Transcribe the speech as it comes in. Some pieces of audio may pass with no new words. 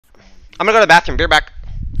I'm gonna go to the bathroom. Be right back.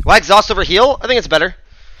 Why exhaust over heal? I think it's better.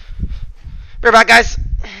 Be right back, guys.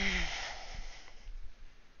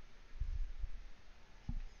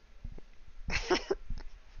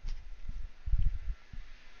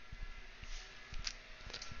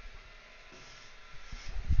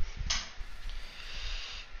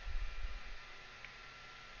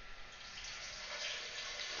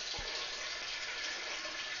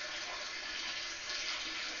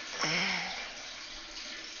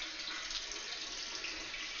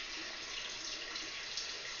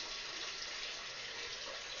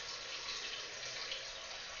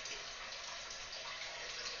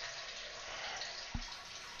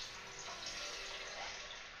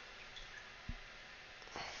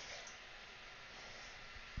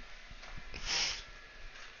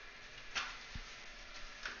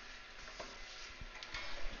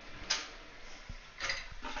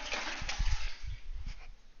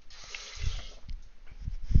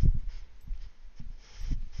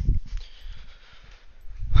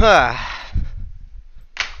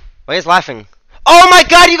 Why is laughing? Oh my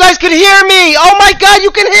god, you guys can hear me! Oh my god, you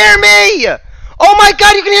can hear me! Oh my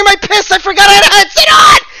god, you can hear my piss! I forgot I had a headset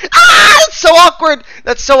on! Ah, that's so awkward!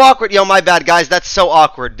 That's so awkward. Yo, my bad, guys. That's so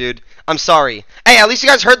awkward, dude. I'm sorry. Hey, at least you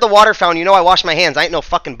guys heard the water fountain. You know I washed my hands. I ain't no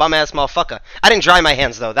fucking bum-ass motherfucker. I didn't dry my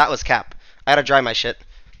hands, though. That was cap. I had to dry my shit.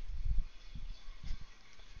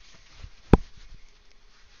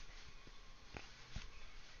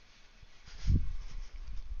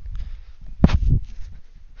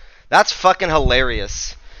 That's fucking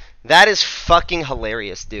hilarious. That is fucking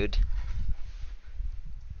hilarious, dude.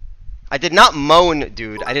 I did not moan,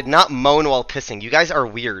 dude. I did not moan while pissing. You guys are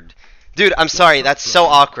weird. Dude, I'm sorry. That's so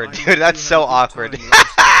awkward, dude. That's so awkward.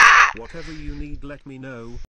 Whatever you need, let me know.